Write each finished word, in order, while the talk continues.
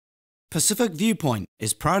Pacific Viewpoint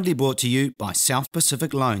is proudly brought to you by South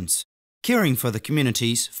Pacific Loans, caring for the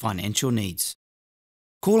community's financial needs.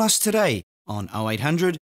 Call us today on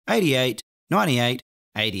 0800 88 98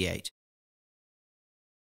 88.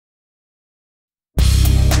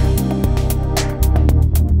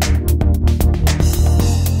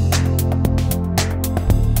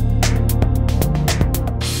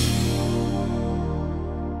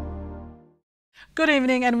 Good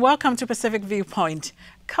evening and welcome to Pacific Viewpoint.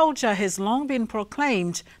 Culture has long been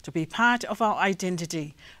proclaimed to be part of our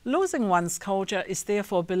identity. Losing one's culture is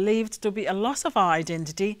therefore believed to be a loss of our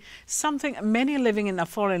identity, something many living in a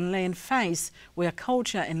foreign land face, where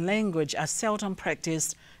culture and language are seldom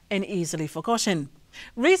practiced and easily forgotten.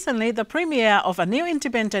 Recently, the premiere of a new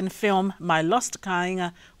independent film, My Lost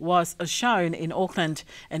Kainga, was shown in Auckland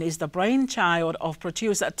and is the brainchild of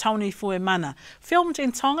producer Tony Fuemana. Filmed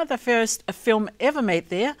in Tonga, the first film ever made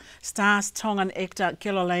there, stars Tongan actor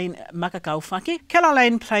Caroline Makakaufaki.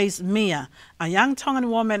 Caroline plays Mia, a young Tongan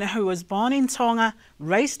woman who was born in Tonga,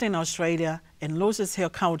 raised in Australia, and loses her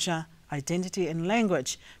culture, identity and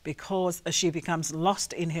language because she becomes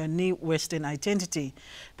lost in her new Western identity.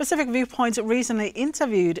 Pacific Viewpoint recently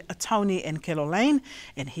interviewed Tony and Caroline,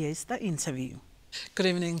 and here's the interview. Good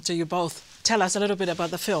evening to you both. Tell us a little bit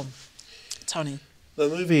about the film, Tony. The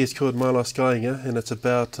movie is called My Lost Kainga, and it's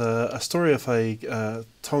about a story of a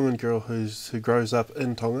Tongan girl who grows up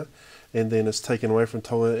in Tonga and then is taken away from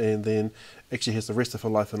Tonga and then actually has the rest of her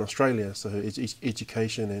life in Australia, so her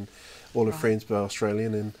education and all her friends are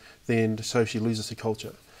Australian, and then so she loses her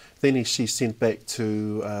culture. Then she's sent back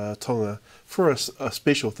to Tonga for a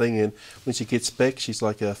special thing, and when she gets back she's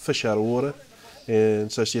like a fish out of water,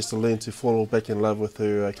 and so she has to learn to fall back in love with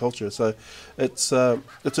her culture. So it's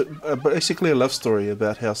basically a love story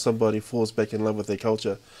about how somebody falls back in love with their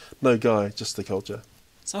culture. No guy, just the culture.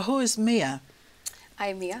 So who is Mia?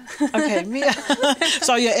 I'm Mia. Okay, Mia.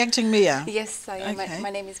 So you're acting Mia? Yes, I am. Okay. My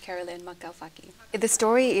name is Caroline Makakaufaki. The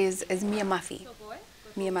story is Mia Mafi.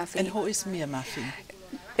 Mia Mafi. And who is Mia Mafi?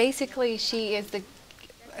 Basically, she is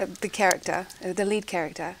the character, the lead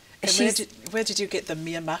character. And where did you get the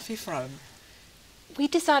Mia Mafi from? We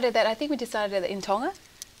decided that. I think we decided that in Tonga.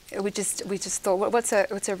 We just thought, what's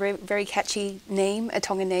a very catchy name, a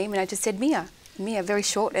Tongan name, and I just said Mia. Mia, very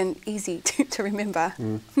short and easy to remember.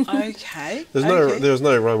 Okay. There was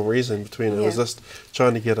no rhyme or reason between it. It was just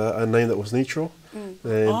trying to get a name that was neutral.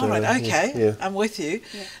 And, all right, okay. Yeah. I'm with you.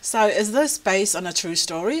 Yeah. So is this based on a true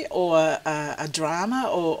story or a drama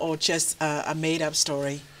or just a made-up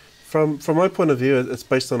story? From my point of view, it's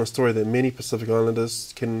based on a story that many Pacific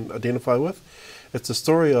Islanders can identify with. It's a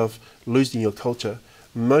story of losing your culture.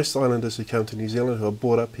 Most islanders who come to New Zealand who are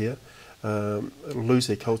brought up here lose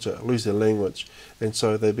their culture, lose their language, and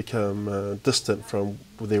so they become distant from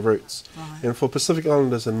their roots. Right. And for Pacific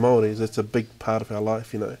Islanders and Māoris, it's a big part of our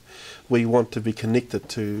life. You know, we want to be connected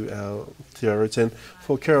to our roots. And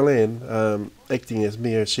for Caroline, acting as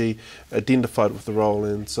Mia, she identified with the role,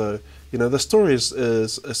 and so you know the story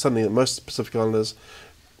is something that most Pacific Islanders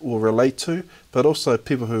will relate to, but also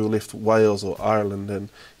people who left Wales or Ireland and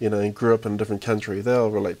and grew up in a different country,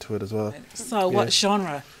 they'll relate to it as well. So what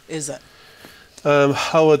genre is it?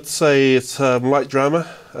 I would say it's light drama,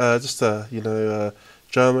 just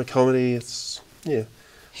drama, comedy. It's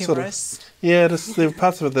Humorous. There are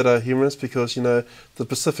parts of it that are humorous because the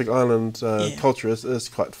Pacific Island culture is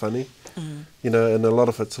quite funny, and a lot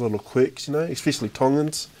of it's a little quirks, especially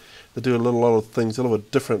Tongans. They do a lot of things a little bit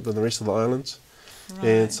different than the rest of the islands. Right.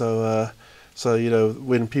 And so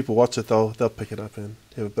when people watch it, they'll pick it up and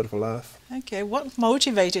have a bit of a laugh. Okay, what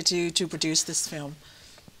motivated you to produce this film?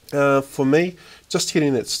 For me, just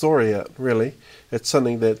getting that story out. Really, it's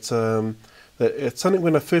something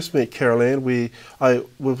when I first met Caroline, we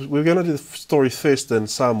were going to do the story first in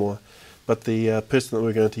Samoa, but the person that we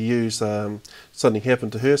were going to use, something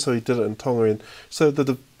happened to her, so we did it in Tonga, and so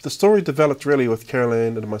the story developed really with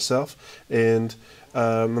Caroline and myself, and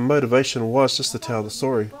the motivation was just to tell the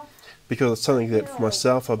story, because it's something that for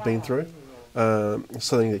myself I've been through,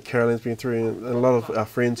 something that Caroline's been through, and a lot of our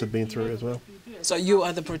friends have been through as well. So you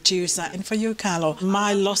are the producer, and for you, Carlo,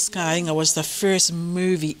 My Lost Kainga was the first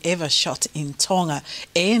movie ever shot in Tonga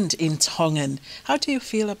and in Tongan. How do you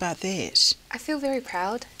feel about that? I feel very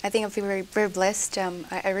proud. I think I feel very, very blessed.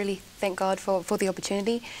 I really thank God for the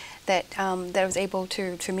opportunity that I was able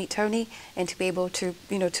to meet Tony and to be able to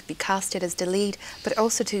to be casted as the lead, but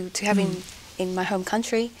also to have in my home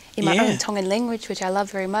country, in my own Tongan language, which I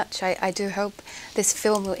love very much. I do hope this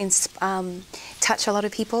film will touch a lot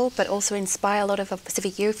of people, but also inspire a lot of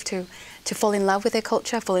Pacific youth to fall in love with their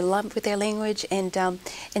culture, fall in love with their language, and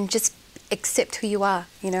just accept who you are.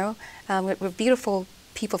 We're beautiful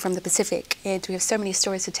people from the Pacific, and we have so many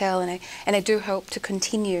stories to tell, and I do hope to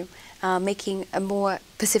continue making more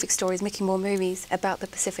Pacific stories, making more movies about the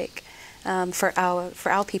Pacific for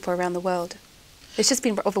our people around the world. It's just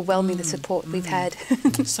been overwhelming, the support we've had.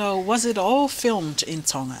 So was it all filmed in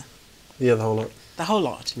Tonga? Yeah, the whole lot. The whole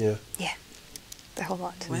lot? Yeah. Yeah, the whole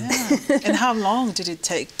lot. Wow. And how long did it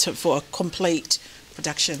take for a complete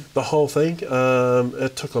production? The whole thing,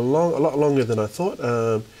 it took a lot longer than I thought.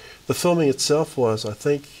 The filming itself was, I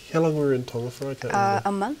think, how long were we in Tonga for? I can't remember.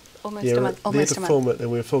 A month, almost Yeah, a month. they had Almost to a month. film it,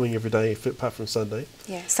 and we were filming every day, apart from Sunday.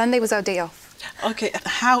 Yeah, Sunday was our day off. Okay,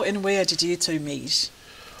 how and where did you two meet?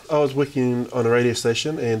 I was working on a radio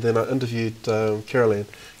station, and then I interviewed Caroline,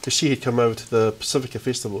 because she had come over to the Pacifica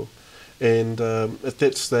Festival, and at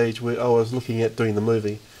that stage I was looking at doing the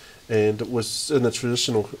movie, and it was in the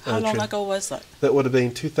traditional... How long ago was that? That would have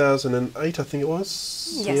been 2008, I think it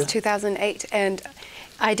was. Yes, Yeah. 2008, and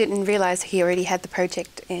I didn't realise he already had the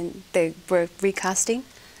project and they were recasting.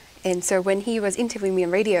 And so when he was interviewing me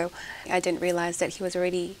on radio, I didn't realise that he was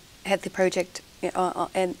already had the project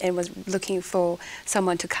and was looking for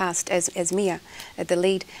someone to cast as Mia, the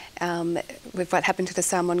lead, with what happened to the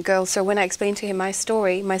Samoan girl. So when I explained to him my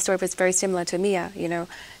story was very similar to Mia, you know,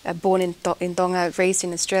 born in Tonga, raised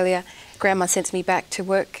in Australia. Grandma sent me back to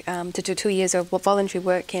work to do 2 years of voluntary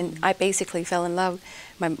work, and I basically fell in love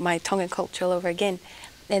with my Tongan culture all over again.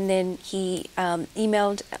 And then he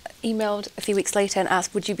emailed a few weeks later and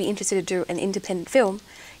asked, would you be interested to do an independent film,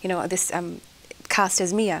 you know, this cast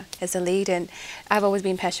as Mia as the lead. And I've always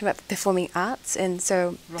been passionate about performing arts, and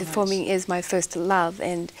so performing is my first love,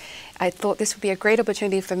 and I thought this would be a great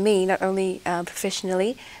opportunity for me, not only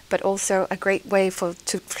professionally, but also a great way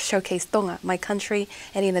to showcase Tonga, my country,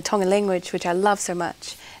 and in the Tongan language, which I love so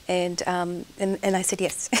much. And I said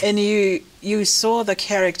yes. And you saw the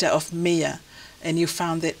character of Mia, and you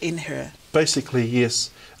found it in her. Basically, yes.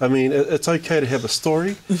 I mean, it's okay to have a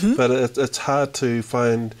story, but it's hard to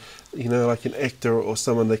find, you know, like an actor or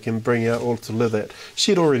someone that can bring out all to live that.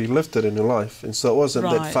 She'd already lived it in her life, and so it wasn't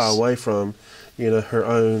that far away from, you know, her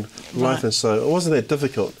own life, and so it wasn't that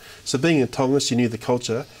difficult. So being in Tonga, she knew the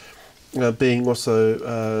culture. Being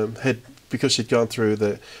also because she'd gone through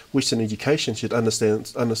the Western education, she'd understood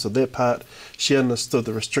that part. She understood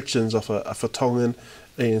the restrictions of a Tongan,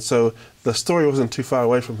 and so the story wasn't too far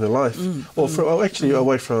away from her life, actually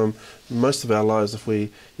away from most of our lives if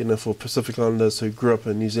we, you know, for Pacific Islanders who grew up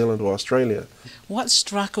in New Zealand or Australia. What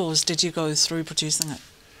struggles did you go through producing it?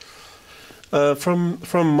 From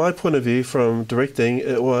my point of view, from directing,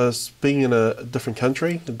 it was being in a different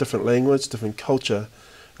country, a different language, different culture.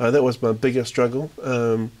 That was my biggest struggle,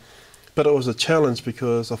 but it was a challenge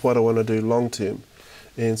because of what I want to do long term.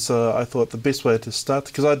 And so I thought the best way to start,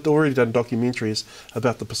 because I'd already done documentaries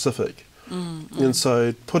about the Pacific, and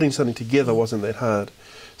so putting something together wasn't that hard.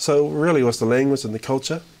 So really it was the language and the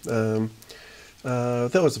culture.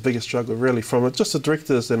 That was the biggest struggle, really, from just a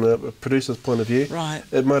director's and a producer's point of view. Right.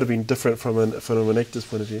 It might have been different from an actor's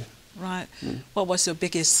point of view. Right. What was your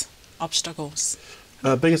biggest obstacles?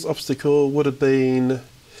 Biggest obstacle would have been,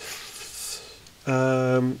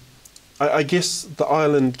 I guess, the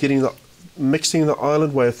island mixing the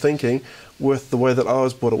island way of thinking with the way that I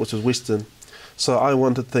was brought up, which was Western. So I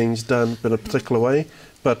wanted things done in a particular way,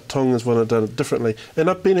 but Tongans wanted it done differently. And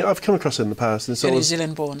I've come across it in the past. And so You're New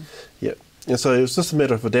Zealand born. Yeah. And so it was just a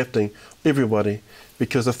matter of adapting everybody,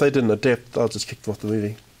 because if they didn't adapt, I'll just kick them off the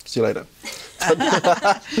movie. See you later.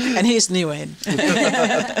 And here's Nguyen.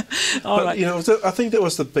 All right. You know, I think that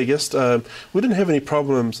was the biggest. We didn't have any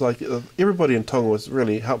problems. Like everybody in Tonga was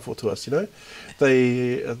really helpful to us. You know,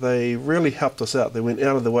 they really helped us out. They went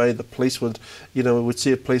out of the way. The police would, you know, we would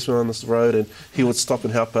see a policeman on this road, and he would stop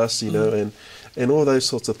and help us. You know, and all those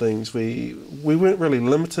sorts of things. We weren't really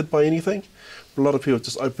limited by anything. A lot of people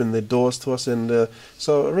just opened their doors to us, and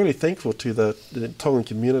so I'm really thankful to the Tongan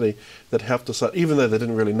community that helped us out, even though they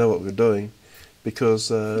didn't really know what we were doing, because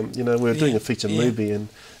you know, we were doing a feature movie, and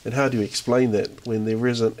how do you explain that when there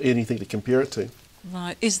isn't anything to compare it to?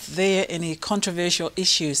 Right. Is there any controversial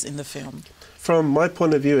issues in the film? From my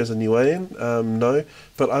point of view as a Niuean, no,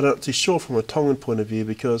 but I'm not too sure from a Tongan point of view,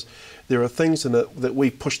 because there are things in it that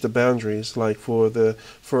we push the boundaries, like for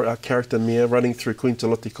our character Mia running through Queen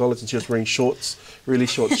Taloti College, and she was wearing shorts, really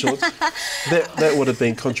short shorts. that would have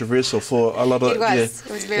been controversial for a lot of... It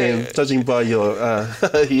was very... And judging by your...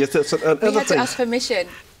 yes, that's we had to ask permission.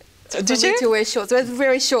 Did you? To wear shorts. It was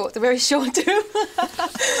very short too.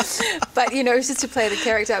 But, you know, it was just to play the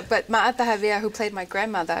character. But Ma'ata Havea, who played my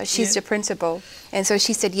grandmother, she's the principal. And so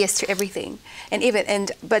she said yes to everything.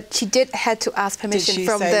 But she had to ask permission did she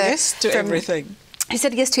from say yes to everything? She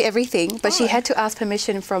said yes to everything, but she had to ask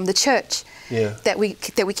permission from the church that we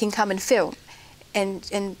can come and film.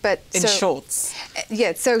 But in shorts.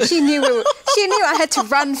 Yeah, so she knew I had to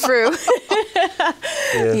run through.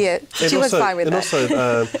 She was fine with that. And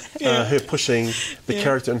also her pushing the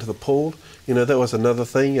character into the pool. You know, that was another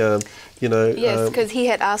thing. Yes, because he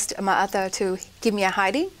had asked my other to give me a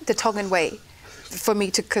hiding the Tongan way. For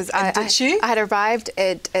me to, because I had arrived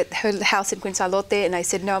at her house in Queen Charlotte, and I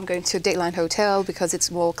said, no, I'm going to Dateline Hotel because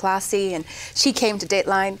it's more classy, and she came to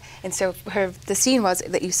Dateline, and so the scene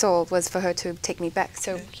that you saw was for her to take me back.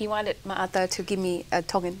 So he wanted my other to give me a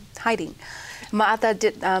Tongan hiding. My other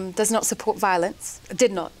does not support violence,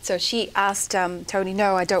 did not. So she asked Tony,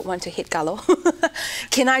 no, I don't want to hit Galo.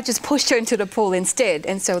 Can I just push her into the pool instead?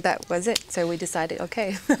 And so that was it. So we decided,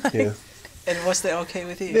 okay. Yeah. And was that okay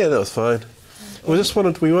with you? Yeah, that was fine.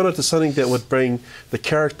 We wanted something that would bring the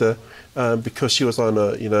character, because she was on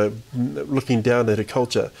looking down at her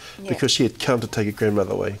culture, because she had come to take her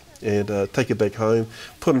grandmother away and take her back home,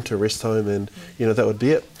 put her into a rest home, and that would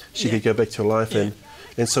be it. She could go back to her life,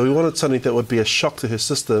 and so we wanted something that would be a shock to her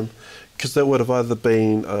system, because that would have either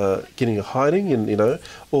been getting a hiding,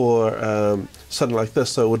 or something like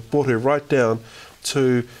this. So it would brought her right down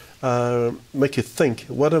to make her think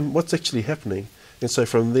what's actually happening. And so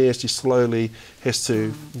from there, she slowly has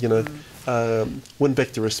to, win back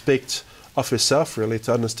the respect of herself, really,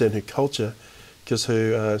 to understand her culture, because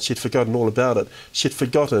she'd forgotten all about it. She'd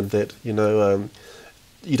forgotten that, you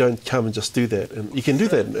don't come and just do that. And you can do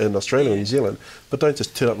that in Australia and New Zealand, but don't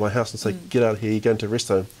just turn up my house and say, get out of here, you're going to a rest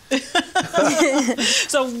home.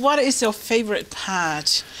 So what is your favourite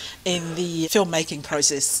part in the filmmaking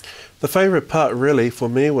process? The favourite part, really, for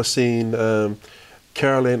me, was seeing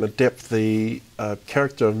Caroline adapt the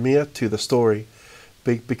character of Mia to the story,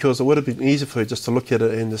 because it would have been easy for her just to look at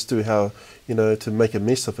it and just do how, to make a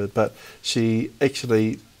mess of it. But she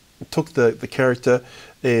actually took the character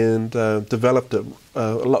and developed it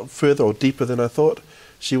a lot further or deeper than I thought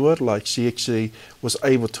she would. Like, she actually was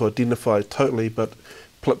able to identify totally, but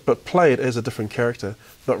play it as a different character,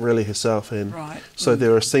 not really herself. And so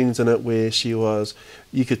there are scenes in it where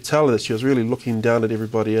you could tell that she was really looking down at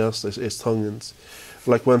everybody else as Tongans.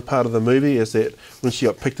 Like, one part of the movie is that when she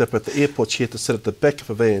got picked up at the airport, she had to sit at the back of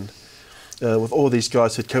a van with all these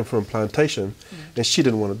guys who'd come from a plantation, and she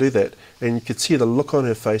didn't want to do that. And you could see the look on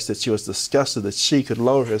her face that she was disgusted that she could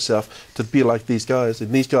lower herself to be like these guys,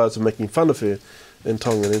 and these guys were making fun of her in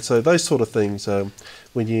Tongan. And so those sort of things,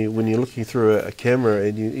 when you're looking through a camera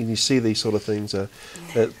and you see these sort of things, love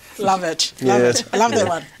it. I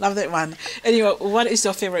love that one. Anyway, what is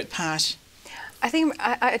your favourite part? I think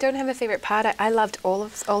I don't have a favourite part. I loved all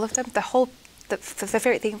of them. The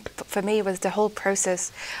favourite thing for me was the whole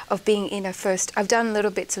process of being in a first. I've done little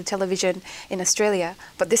bits of television in Australia,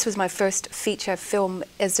 but this was my first feature film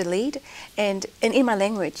as the lead, and in my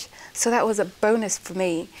language. So that was a bonus for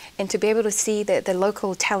me, and to be able to see the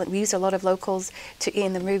local talent. We used a lot of locals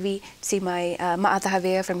in the movie. See my Ma'ata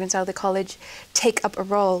Javier from Gonzalo College take up a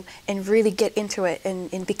role and really get into it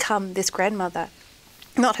and become this grandmother.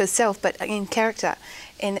 Not herself, but in character.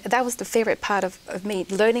 And that was the favourite part of me,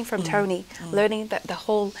 learning from Tony, learning the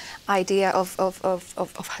whole idea of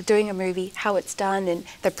doing a movie, how it's done, and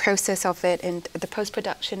the process of it, and the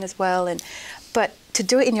post-production as well. But to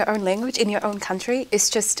do it in your own language, in your own country, is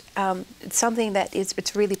just something that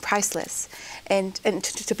it's really priceless. And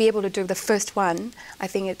to be able to do the first one, I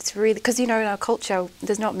think it's really, because in our culture,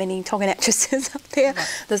 there's not many Tongan actresses up there.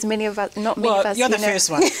 There's many of us, not many of us. You're the first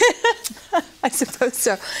one. I suppose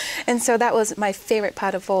so. And so that was my favourite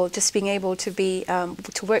part of all, just being able to be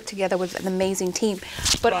to work together with an amazing team,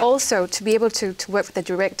 but also to be able to work with a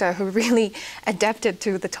director who really adapted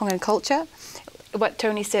to the Tongan culture. What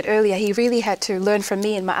Tony said earlier, he really had to learn from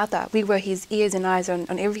me and my other. We were his ears and eyes on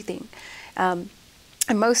everything. And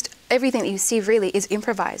everything that you see really is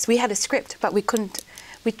improvised. We had a script, but we couldn't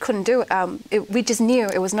do it. We just knew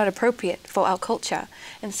it was not appropriate for our culture.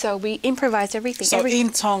 And so we improvised everything. So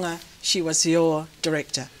in Tonga, she was your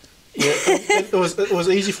director? Yeah, it was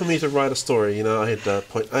easy for me to write a story. I had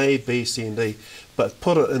point A, B, C and D, but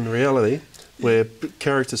put it in reality where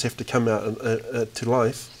characters have to come out to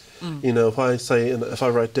life. If I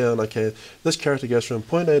write down, okay, this character goes from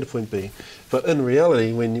point A to point B, but in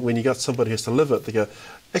reality, when you got somebody who has to live it, they go,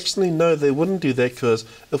 actually, no, they wouldn't do that, because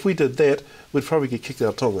if we did that, we'd probably get kicked out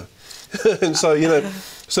of Tonga. And so,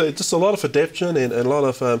 so just a lot of adaptation and a lot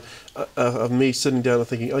of me sitting down and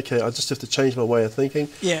thinking, okay, I just have to change my way of thinking.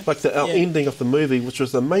 Yeah. Like our ending of the movie, which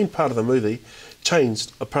was the main part of the movie,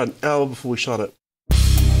 changed about an hour before we shot it.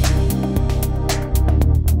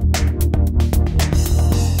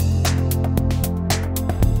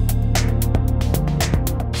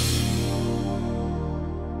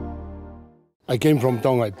 I came from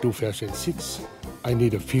Tonga in 2006. I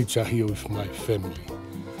need a future here with my family.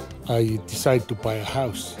 I decided to buy a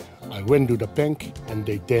house. I went to the bank and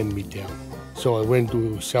they turned me down. So I went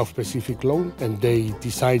to South Pacific Loan and they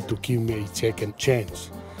decided to give me a second chance.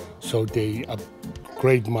 So they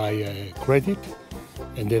upgrade my credit,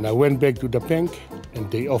 and then I went back to the bank and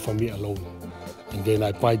they offered me a loan. And then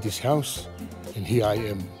I buy this house and here I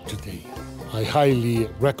am today. I highly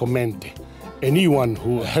recommend anyone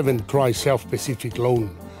who haven't tried South Pacific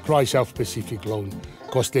Loan, try South Pacific Loan,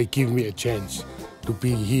 because they give me a chance to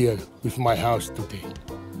be here with my house today.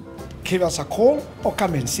 Give us a call or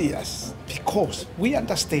come and see us, because we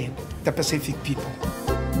understand the Pacific people.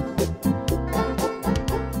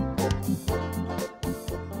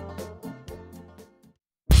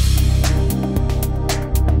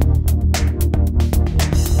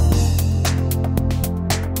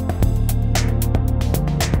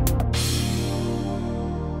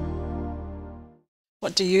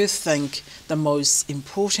 What do you think the most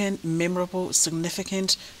important, memorable,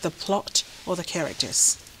 significant, the plot or the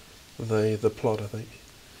characters? The plot, I think.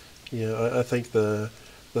 Yeah, I think the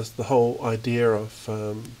whole idea of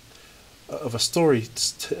a story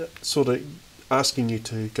sort of asking you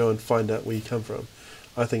to go and find out where you come from.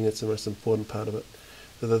 I think that's the most important part of it.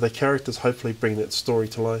 The characters hopefully bring that story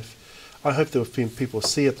to life. I hope that when people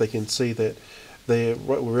see it, they can see that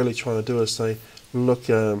what we're really trying to do is say, look,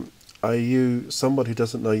 are you somebody who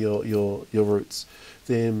doesn't know your roots?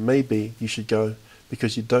 Then maybe you should go,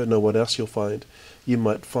 because you don't know what else you'll find. You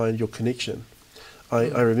might find your connection. I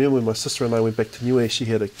remember when my sister and I went back to Niue, she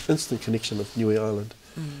had an instant connection with Niue Island.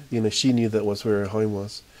 You know, she knew that was where her home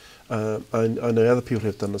was. I know other people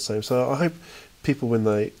have done the same. So I hope people, when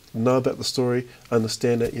they know about the story,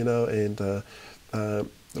 understand it, you know, and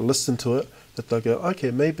listen to it, that they'll go,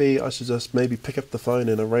 okay, maybe I should just pick up the phone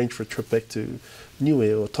and arrange for a trip back to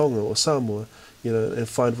Niue or Tonga or Samoa, you know, and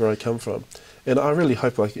find where I come from. And I really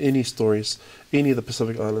hope, like any stories, any of the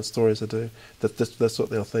Pacific Island stories I do, that that's what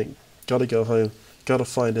they'll think. Got to go home, got to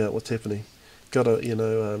find out what's happening. Got to, you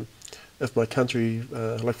know, if my country,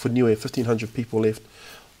 like for Niue, 1,500 people left,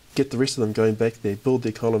 get the rest of them going back there, build the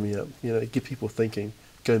economy up, you know, get people thinking,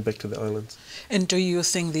 going back to the islands. And do you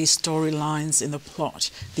think these storylines in the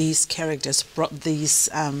plot, these characters brought these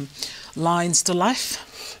lines to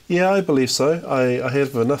life? Yeah, I believe so. I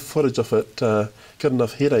have enough footage of it, got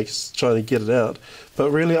enough headaches trying to get it out.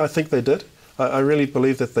 But really, I think they did. I really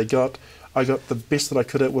believe that I got the best that I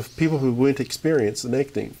could at with people who weren't experienced in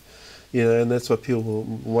acting. You know, and that's why people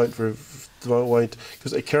won't,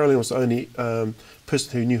 because Caroline was the only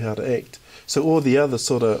person who knew how to act. So all the others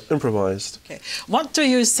sort of improvised. Okay. What do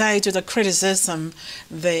you say to the criticism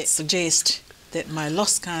that suggests that My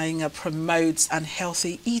Lost Kainga promotes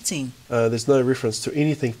unhealthy eating? There's no reference to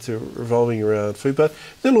anything revolving around food, but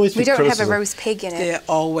there'll always be criticism. We don't have a roast pig in it. There'll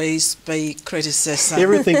always be criticism.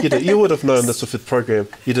 Everything you do. You would have known this with the program.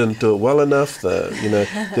 You didn't do it well enough.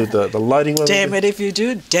 The lighting wasn't. Damn it if you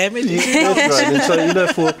do. Damn it if you don't. That's right. And so, you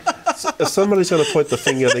know, if somebody's going to point the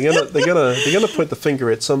finger, they're going to point the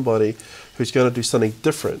finger at somebody who's going to do something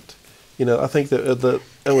different. You know, I think that it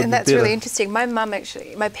would and that's be really interesting. My mum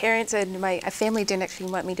actually, my parents and my family didn't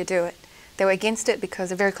actually want me to do it. They were against it because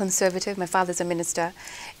they're very conservative. My father's a minister,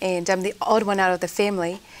 and I'm the odd one out of the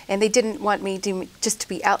family. And they didn't want me just to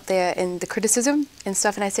be out there in the criticism and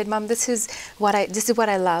stuff. And I said, Mum, this is what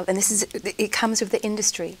I love, and it comes with the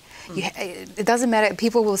industry. It doesn't matter.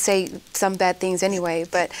 People will say some bad things anyway,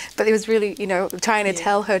 but it was really, you know, trying to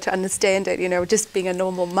tell her to understand it. You know, just being a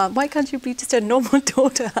normal mum. Why can't you be just a normal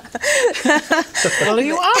daughter? Well,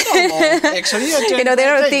 you are normal. Actually, you're doing, you know, they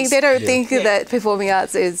don't think that performing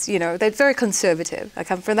arts is, you know, they're very conservative. I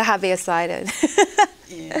come from the Havea side.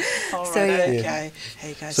 Yeah. All right. So, okay.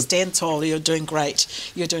 Hey guys, stand tall. You're doing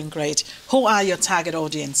great. You're doing great. Who are your target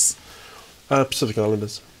audience? Pacific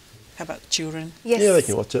Islanders. How about children? Yes. Yeah, they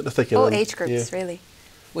can watch it if they can. All age groups, really.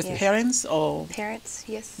 With parents or? Parents,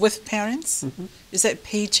 yes. With parents? Mm-hmm. Is that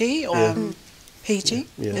PG or PG?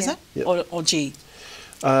 Yeah. Is it? Yeah. Or G?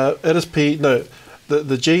 It is P. No,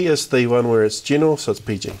 the G is the one where it's general, so it's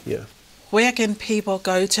PG. Yeah. Where can people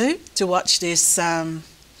go to watch this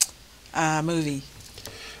movie?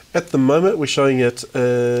 At the moment, we're showing it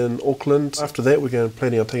in Auckland. After that, we're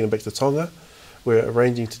planning on taking it back to Tonga. We're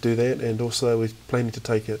arranging to do that, and also we're planning to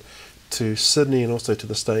take it to Sydney and also to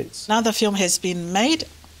the States. Now the film has been made.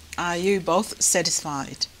 Are you both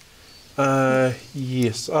satisfied?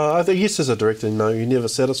 Yes. I think yes as a director. No, you're never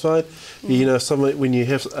satisfied. You know, when you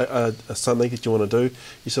have something that you want to do,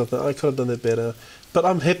 you sort of think, I could have done that better. But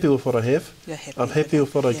I'm happy with what I have. You're happy. I'm happy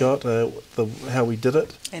with what I got, how we did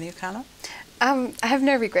it. And you, Carla? I have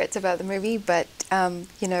no regrets about the movie, but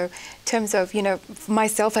you know, in terms of, you know, for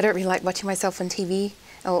myself, I don't really like watching myself on TV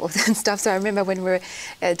or and stuff. So I remember when we were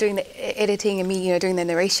doing the editing and me, you know, doing the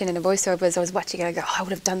narration and the voiceovers, I was watching it. I go, oh, I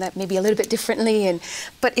would have done that maybe a little bit differently,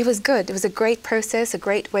 but it was good. It was a great process, a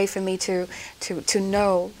great way for me to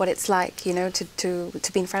know what it's like, you know, to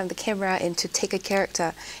be in front of the camera and to take a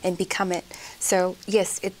character and become it. So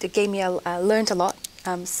yes, it gave me learned a lot.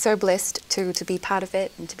 I'm so blessed to be part of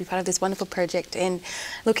it and to be part of this wonderful project, and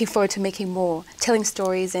looking forward to making more, telling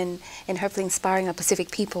stories and hopefully inspiring our Pacific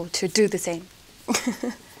people to do the same.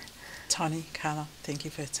 Tony, Carla, thank you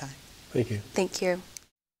for your time. Thank you. Thank you.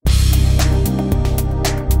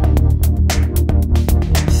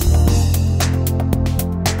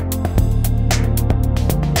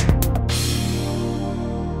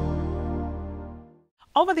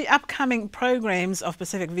 Over the upcoming programs of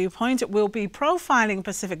Pacific Viewpoint, we'll be profiling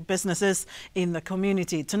Pacific businesses in the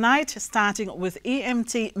community. Tonight, starting with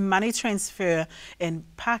EMT money transfer in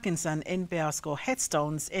Parkinson in Bearsco,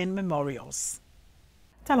 headstones and memorials.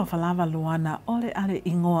 Talofa lava Luana, ole ale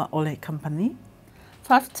ingoa ole company.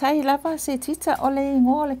 Whaftai lava se tita ole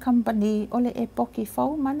ingoa ole company ole e poki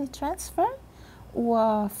fau money transfer.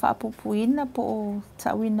 Ua whaapupuina po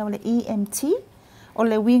tawina ole EMT.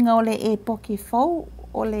 Ole winga ole e poki fau.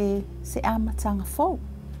 Ole se amatanga fau.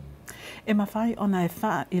 E mawhai ona e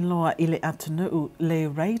wha i loa i le atunuu le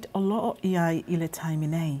rate o loo i ai i le taimi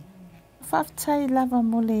nei. Whaftai lava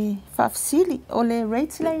mo le whafsili o le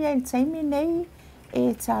rate le i le taimi nei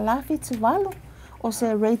e ta lafi te walo. O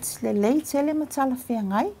se rate le lei tele matala whea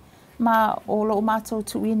ngai. Ma o lo mātou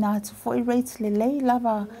tuina atu fo i rate le lei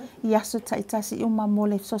lava i aso taitasi uma mo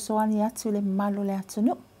le sosoani atu le malo le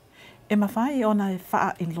atunuu. E mawhai ona e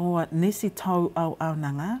wha i loa nisi tau au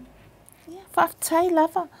nanga? Whaftai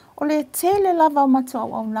lava. O le tele lava o matu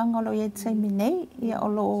au nanga lo i e taimi nei. Ia o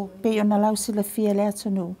lo pe o na lausi le fia le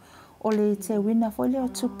atunu. O le te wina fo le o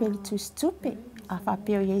tupe le tustupe. A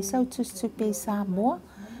whapeo i e sau tustupe i Samoa.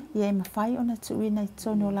 Ia e mawhai o na tuina i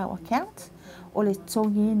tonu o lau account. O le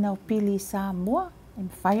tongi ina o pili i Samoa. E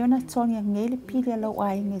mawhai o na toni a ngele pili a lau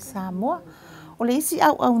ai nge Samoa. O le isi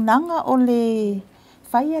au nanga o le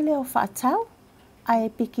whaia leo whaatau, a e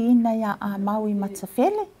piki ina ia a maui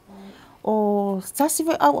matawhele. O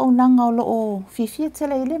tasiwe au nanga o loo whiwhia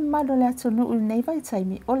tele i le malo le atunu ui nei vai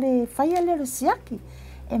taimi. O le whaia leo siaki,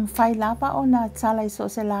 e mwhai lava o na tala i so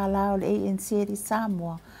se la o le ANC e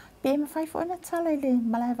Samoa. Pe e mwhai fo na tala i le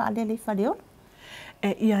malai wa ale le whareolo.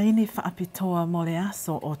 E ia ini whaapitoa mo le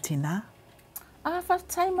aso o tina? A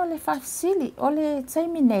whaftai mo le whafsili, o le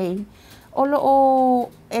taimi nei. O lo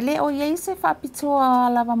ele o ye se whapitoa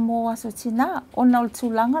lava mo aso tina, o na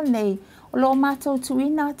tūlanga nei, o lo mātou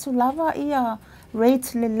tuina tu lava ia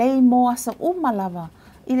rate le lei mo aso uma lava,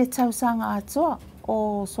 i le tausanga atoa,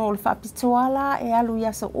 o so le whapitoa la e alu i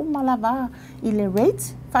aso uma lava, i le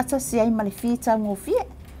rate, whatasi ai ma le whita ngofie.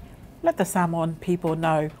 Let the Samoan people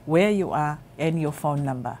know where you are and your phone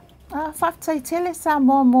number. Whaftai tele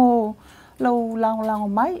Samoa mo lau lango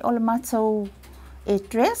mai, o le mātou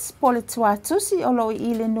address po le tuatusi o lo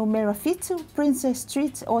i le numera fitu Princess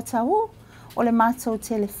Street o Tau, o le mātou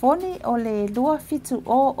telefoni o le lua fitu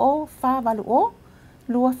o whāwalu o,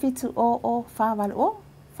 lua fitu o whāwalu o,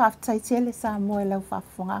 whaftai tele sa moe lau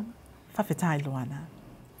whawhunganga. Whawhetai Luana.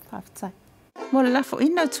 Whaftai. Mo le lafo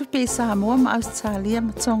ina tupe Samoa ma Australia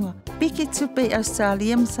ma Tonga. Piki tupe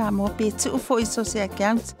Australia ma Samoa pe tuufo i so se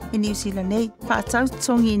account i New Zealand nei. Whaatau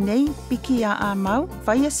tongi nei, piki a mau.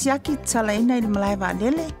 Whaia siaki talaina i le malai wa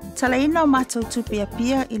lele. Talaina o mātou tupe a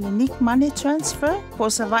pia i le Nick Money Transfer. Po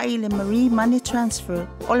sa vai i le Marie Money Transfer.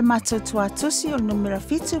 O le mātou tuatusi o numera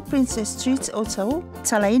fitu Princess Street o Tau.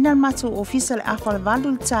 Talaina le mātou ofisa le afa le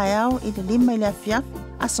valu le taeao i le lima i le afiafi.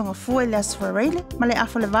 Asonga fua i le asfareile, ma le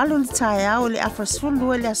afa le valu le taeao i le afa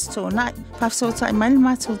sfulu i le astonai. Pafsota i mai le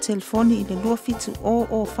mātou telefoni i le lua fitu o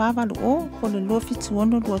whāwalu o le lua fitu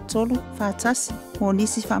ono lua tolu whātasi. Mo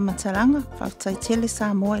nisi whamatalanga, whaftai tele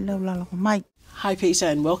Samoa i laulalako mai. Hi Peter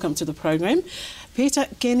and welcome to the program. Peter,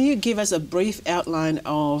 can you give us a brief outline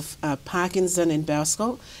of Parkinson and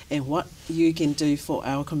Bearsco and what you can do for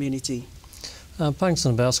our community?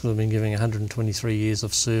 Parkinson and Bearsco have been giving 123 years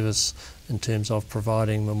of service in terms of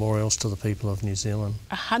providing memorials to the people of New Zealand.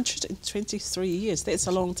 123 years, that's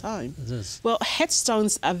a long time. It is. Well,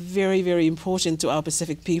 headstones are very, very important to our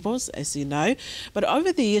Pacific peoples, as you know, but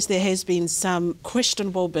over the years there has been some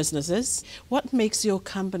questionable businesses. What makes your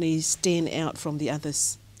company stand out from the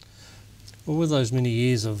others? Well, with those many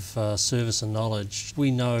years of service and knowledge, we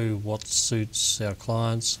know what suits our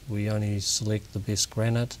clients. We only select the best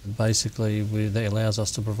granite. Basically, that allows us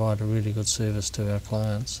to provide a really good service to our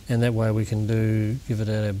clients, and that way we can give it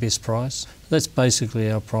at our best price. That's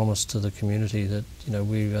basically our promise to the community, that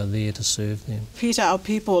we are there to serve them. Peter, our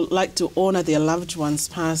people like to honour their loved ones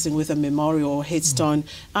passing with a memorial or headstone.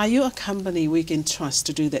 Are you a company we can trust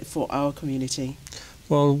to do that for our community?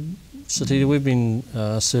 Well, Satita, we've been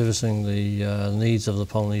servicing the needs of the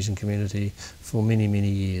Polynesian community for many, many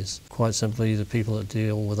years. Quite simply, the people that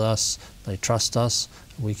deal with us, they trust us,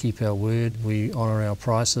 we keep our word, we honour our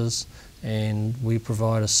prices, and we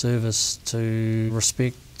provide a service to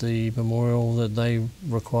respect the memorial that they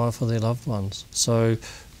require for their loved ones. So,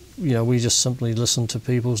 we just simply listen to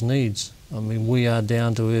people's needs. I mean, we are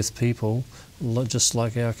down-to-earth people, just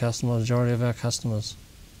like our majority of our customers.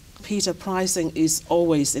 Peter, pricing is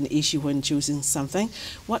always an issue when choosing something.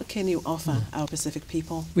 What can you offer our Pacific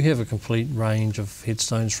people? We have a complete range of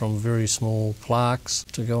headstones, from very small plaques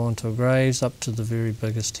to go onto graves up to the very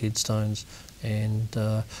biggest headstones, and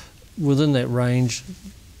within that range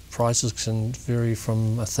prices can vary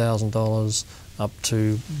from $1,000 up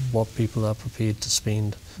to what people are prepared to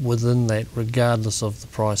spend. Within that, regardless of the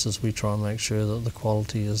prices, we try and make sure that the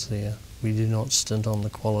quality is there. We do not stint on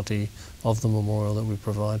the quality of the memorial that we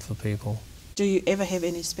provide for people. Do you ever have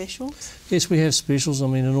any specials? Yes, we have specials. I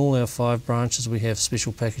mean, in all our 5 branches we have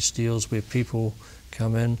special package deals where people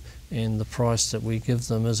come in and the price that we give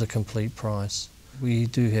them is a complete price. We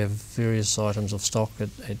do have various items of stock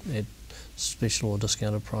at special or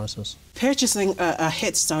discounted prices. Purchasing a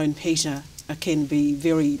headstone, Peter, can be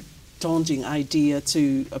very daunting idea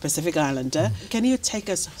to a Pacific Islander. Can you take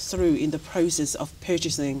us through in the process of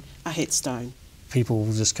purchasing a headstone? People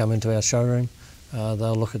will just come into our showroom,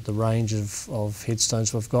 they'll look at the range of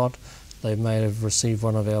headstones we've got. They may have received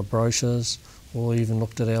one of our brochures or even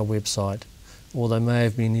looked at our website, or they may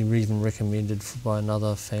have been even recommended by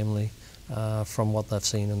another family from what they've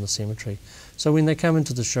seen in the cemetery. So when they come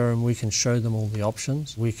into the showroom, we can show them all the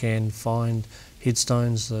options. We can find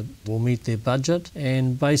headstones that will meet their budget,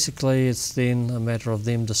 and basically it's then a matter of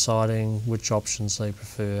them deciding which options they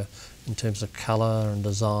prefer in terms of colour and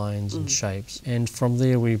designs and shapes. And from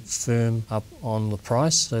there we firm up on the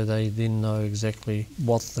price, so they then know exactly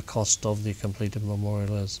what the cost of their completed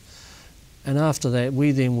memorial is. And after that, we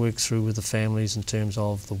then work through with the families in terms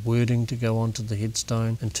of the wording to go onto the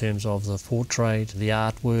headstone, in terms of the portrait, the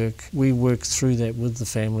artwork. We work through that with the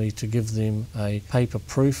family to give them a paper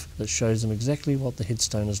proof that shows them exactly what the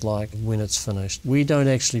headstone is like when it's finished. We don't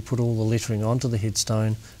actually put all the lettering onto the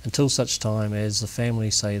headstone until such time as the family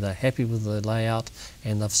say they're happy with the layout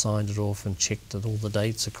and they've signed it off and checked that all the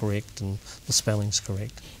dates are correct and the spelling's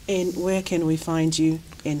correct. And where can we find you,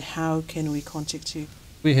 and how can we contact you?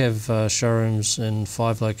 We have showrooms in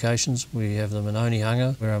 5 locations. We have them in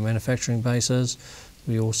Onehunga, where our manufacturing base is.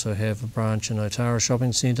 We also have a branch in Otara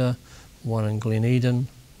Shopping Centre, one in Glen Eden,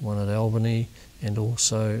 one at Albany, and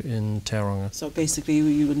also in Tauranga. So basically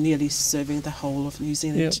you were nearly serving the whole of New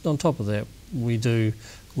Zealand? Yeah, on top of that, we do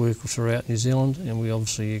work throughout New Zealand, and we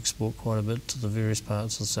obviously export quite a bit to the various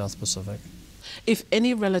parts of the South Pacific. If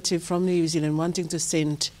any relative from New Zealand wanting to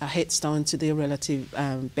send a headstone to their relative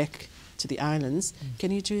back to the islands,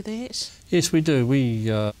 can you do that? Yes, we do.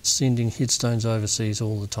 We are sending headstones overseas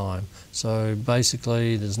all the time. So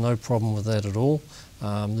basically there's no problem with that at all.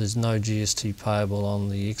 There's no GST payable on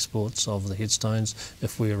the exports of the headstones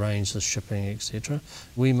if we arrange the shipping, etc.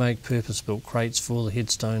 We make purpose-built crates for the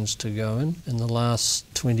headstones to go in. In the last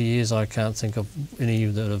 20 years I can't think of any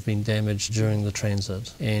that have been damaged during the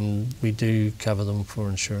transit, and we do cover them for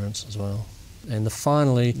insurance as well. And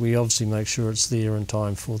finally, we obviously make sure it's there in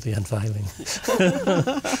time for the unveiling.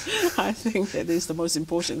 I think that is the most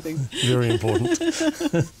important thing. Very important.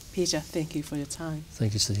 Peter, thank you for your time.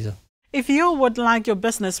 Thank you, Satita. If you would like your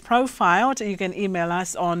business profiled, you can email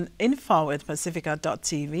us on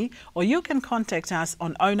info@pacifica.tv, or you can contact us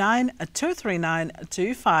on 09 239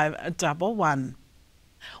 2511.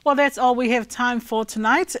 Well, that's all we have time for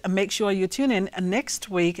tonight. Make sure you tune in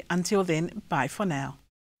next week. Until then, bye for now.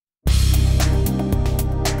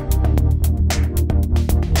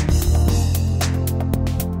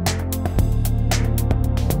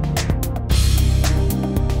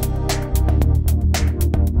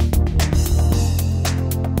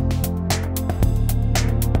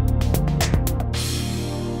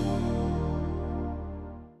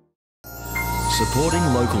 Supporting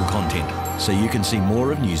local content so you can see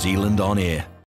more of New Zealand on air.